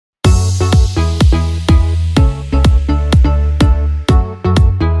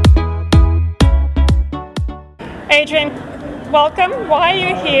Adrian, welcome. Why are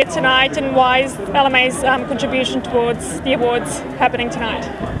you here tonight, and why is LMA's contribution towards the awards happening tonight?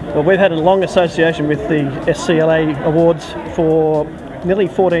 Well, we've had a long association with the ASCLA Awards for nearly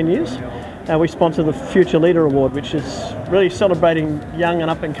 14 years. We sponsor the Future Leader Award, which is really celebrating young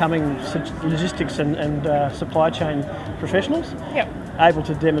and up-and-coming logistics and supply chain professionals, able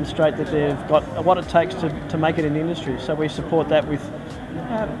to demonstrate that they've got what it takes to make it in the industry. So we support that with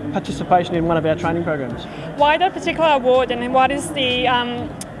participation in one of our training programs. Why that particular award, and what is the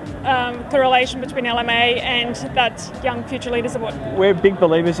correlation between LMA and that Young Future Leaders Award? We're big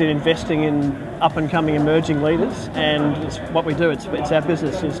believers in investing in up-and-coming emerging leaders, and it's what we do. It's our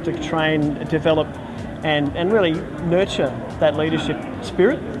business is to train, develop and really nurture that leadership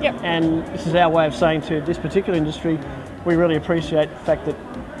spirit. And this is our way of saying to this particular industry, we really appreciate the fact that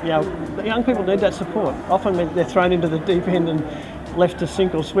the young people need that support. Often when they're thrown into the deep end and left to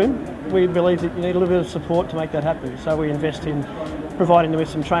sink or swim, we believe that you need a little bit of support to make that happen. So we invest in providing them with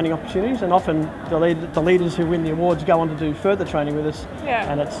some training opportunities, and often the leaders who win the awards go on to do further training with us,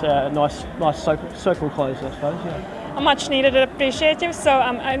 and it's a nice circle close, I suppose. A much needed appreciative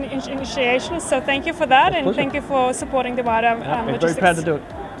initiation, so thank you for that, and thank you for supporting the wider logistics very proud to do it.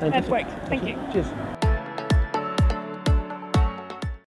 network. Thank you. Cheers.